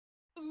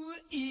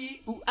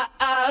ooh ah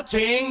ah,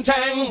 ting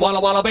tang, walla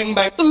walla bang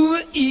bang. Ooh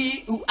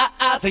ee, ooh ah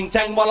ah, ting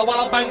tang, walla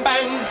walla bang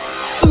bang.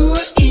 Ooh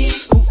ee,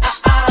 ooh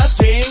ah ah,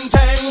 ting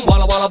tang,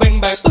 walla walla bang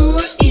bang. Ooh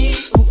ee,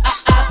 ooh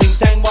ah ah, ting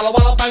tang, walla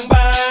walla bang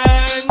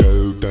bang.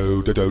 Do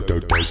do do do do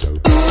do do.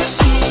 Ooh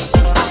ee,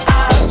 ooh ah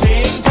ah,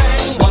 ting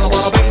tang, walla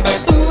walla bang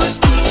bang. Ooh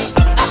ee,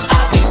 ooh ah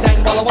ah, ting tang,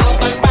 walla walla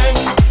bang bang.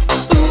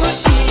 Ooh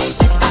ee,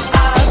 ooh ah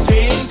ah,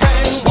 ting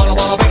tang, walla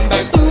walla bang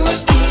bang. Ooh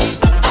ee,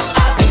 ooh ah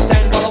ah, ting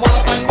tang, walla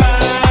walla bang bang.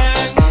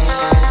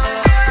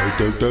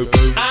 Do do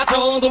do. I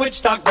told the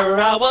witch doctor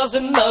I was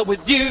in love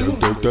with you.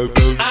 Do do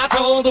do. I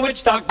told the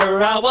witch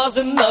doctor I was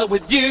in love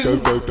with Do you.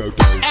 do do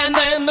do. And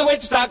then the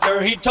witch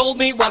doctor, he told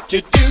me what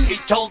to do. He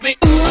told me,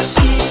 ooh,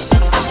 ee,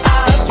 ah,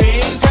 ah,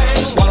 ting,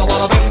 tang, walla,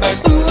 walla, bang, bang.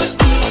 Ooh,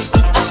 ee,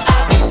 ah,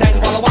 ah, ting, tang,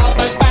 walla, walla,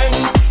 bang, bang.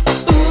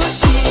 Ooh,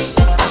 ee,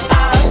 ah,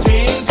 ah,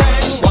 ting,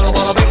 tang, walla,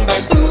 walla, bang,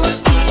 bang. Ooh,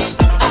 ee,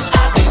 ah,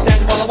 ah, ting,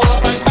 tang, walla, walla,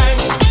 bang, bang.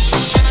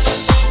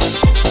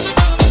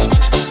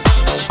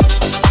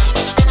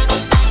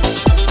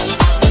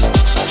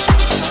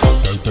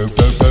 Do do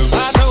do do.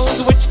 I told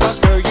the witch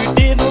doctor you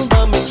didn't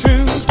love me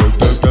true. Do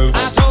do do.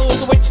 I told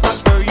the witch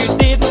doctor you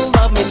didn't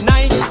love me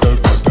nice. Do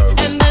do do.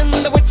 And then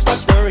the witch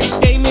doctor, he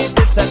gave me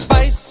this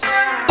advice.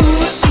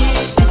 Ooh, ee,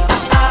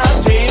 ah, ah,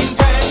 ting,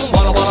 tang,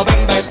 walla, walla,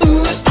 bang, bang.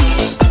 Ooh,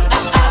 ee,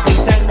 ah, ah,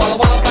 ting, tang, walla,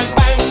 walla, bang,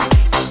 bang.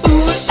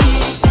 Ooh,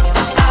 ee,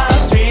 ah, ah,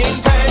 ting,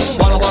 tang,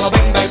 walla, walla,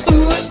 bang, bang.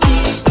 Ooh,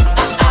 ee,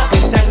 ah, ah,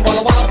 ting, tang,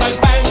 walla, walla, bang,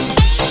 bang.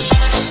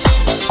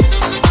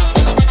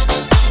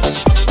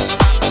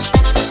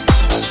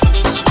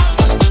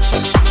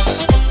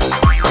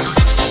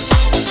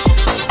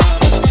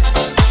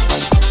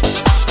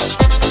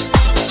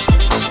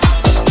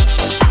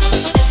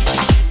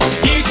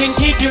 You can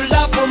keep your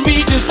love for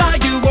me just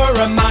like you were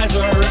a miser.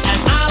 And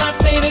I'll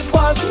admit it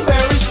wasn't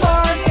very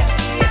smart.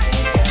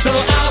 So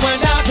I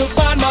went out to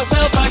find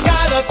myself a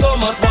guy that's so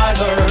much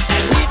wiser.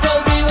 And he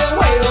told me the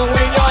way to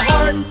win your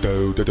heart.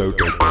 Do do do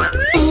do do.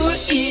 Ooh,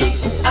 ee,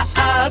 ooh, ah,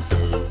 ah.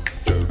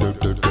 Do do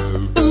do do.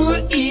 Ooh,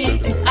 ee,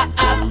 ooh, ah,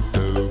 ah.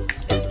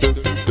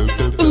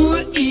 Ooh,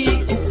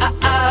 ee, ooh, ah,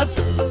 ah.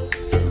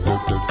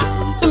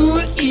 Ooh,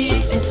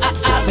 ee, ooh, ah,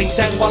 ah. Ting,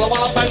 tang, walla,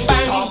 walla, bang,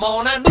 bang. Come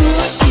on and